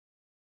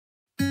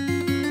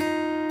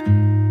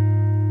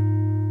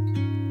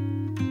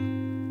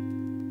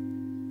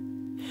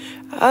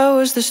I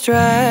was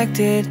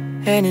distracted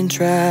and in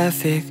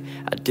traffic.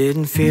 I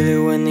didn't feel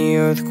it when the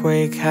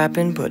earthquake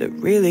happened, but it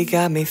really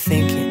got me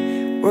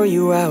thinking. Were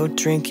you out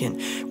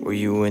drinking? Were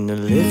you in the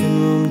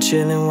living room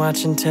chilling,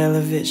 watching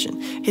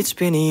television? It's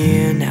been a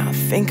year now, I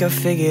think I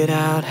figured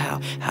out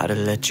how to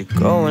let you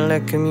go and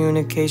let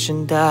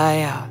communication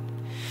die out.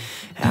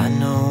 I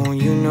know,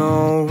 you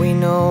know, we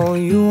know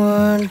you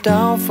weren't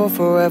down for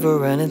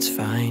forever, and it's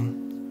fine.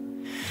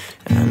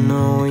 I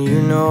know, you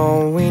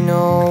know,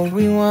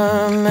 we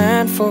weren't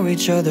meant for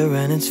each other,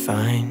 and it's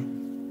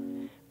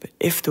fine. But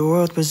if the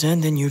world was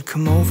ending, you'd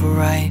come over,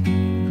 right?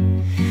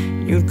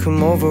 You'd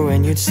come over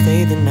and you'd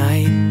stay the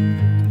night.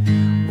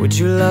 Would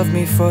you love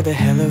me for the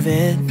hell of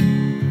it?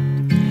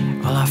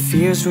 All our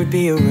fears would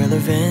be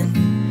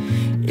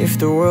irrelevant. If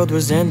the world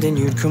was ending,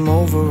 you'd come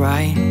over,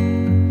 right?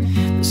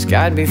 The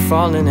sky'd be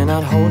falling and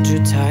I'd hold you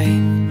tight,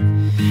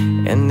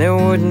 and there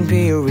wouldn't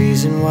be a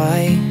reason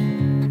why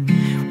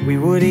we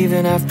would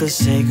even have to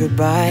say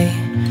goodbye.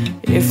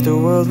 If the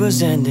world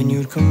was ending,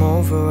 you'd come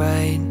over,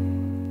 right?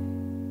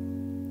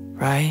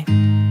 Right?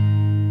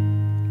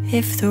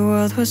 If the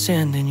world was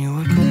ending, you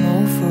would come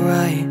over,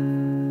 right?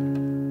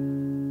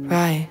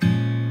 Right?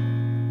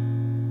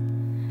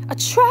 I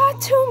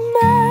tried to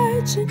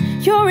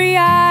imagine your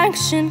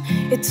reaction.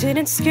 It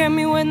didn't scare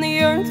me when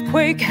the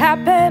earthquake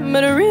happened,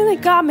 but it really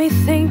got me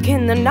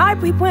thinking. The night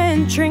we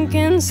went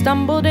drinking,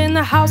 stumbled in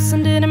the house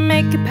and didn't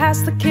make it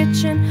past the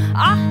kitchen.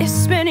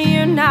 It's been a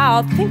year now,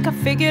 I think I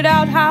figured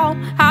out how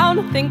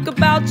to think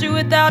about you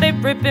without it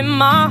ripping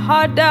my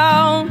heart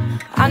down.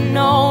 I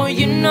know,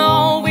 you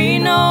know, we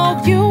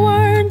know you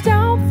weren't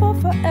down for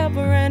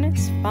forever, and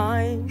it's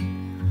fine.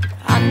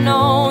 I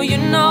know, you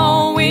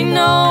know, we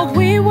know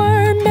we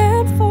weren't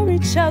meant for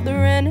each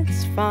other, and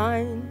it's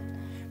fine.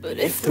 But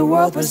if the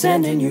world was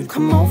ending, you'd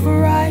come over,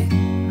 right?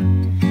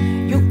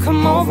 You'd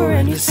come over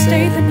and you'd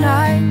stay the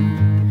night.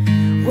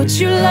 Would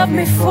you love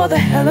me for the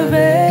hell of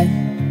it?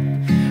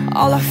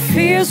 All our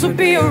fears would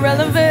be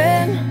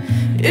irrelevant.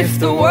 If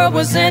the world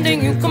was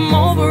ending, you'd come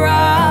over,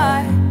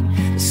 right?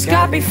 The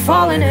sky'd be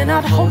falling and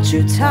I'd hold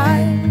you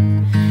tight,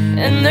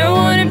 and there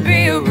wouldn't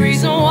be a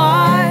reason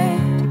why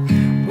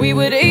we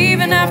would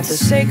even have to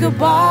say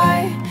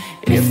goodbye.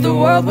 If the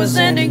world was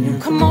ending, you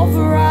come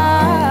over,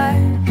 right?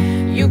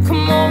 You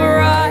come over,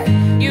 right?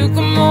 You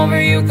come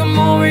over, you come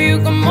over, you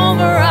come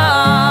over,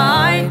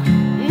 right?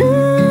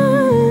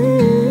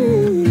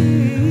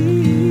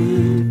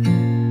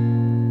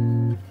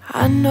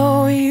 I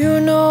know, you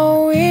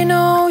know, we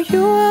know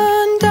you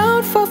weren't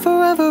down for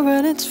forever,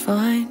 and it's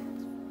fine.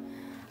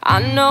 I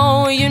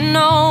know, you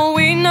know,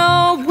 we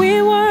know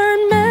we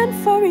weren't meant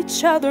for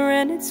each other,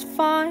 and it's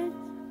fine.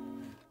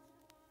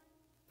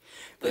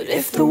 But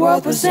if the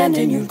world was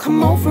ending, you'd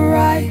come over,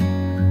 right?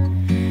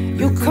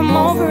 You'd come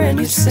over and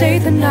you'd stay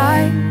the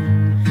night.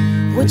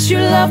 Would you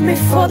love me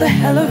for the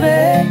hell of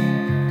it?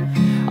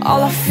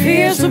 All our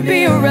fears would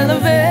be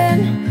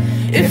irrelevant.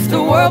 If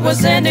the world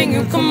was ending,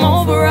 you'd come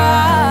over,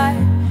 right?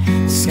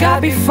 The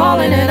sky'd be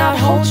falling and I'd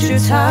hold you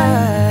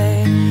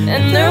tight,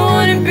 and there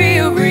wouldn't be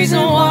a reason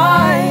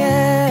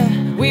why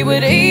we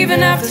would even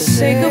have to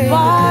say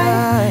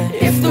goodbye.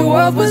 If the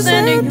world was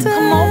ending, you'd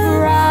come over,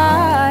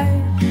 right?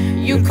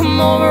 You come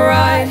over,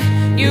 right?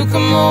 You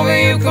come over,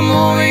 you come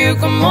over, you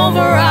come over,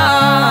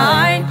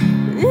 right?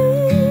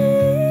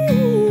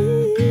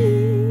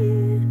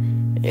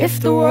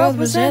 If the world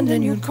was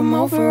ending, you'd come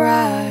over,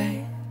 right?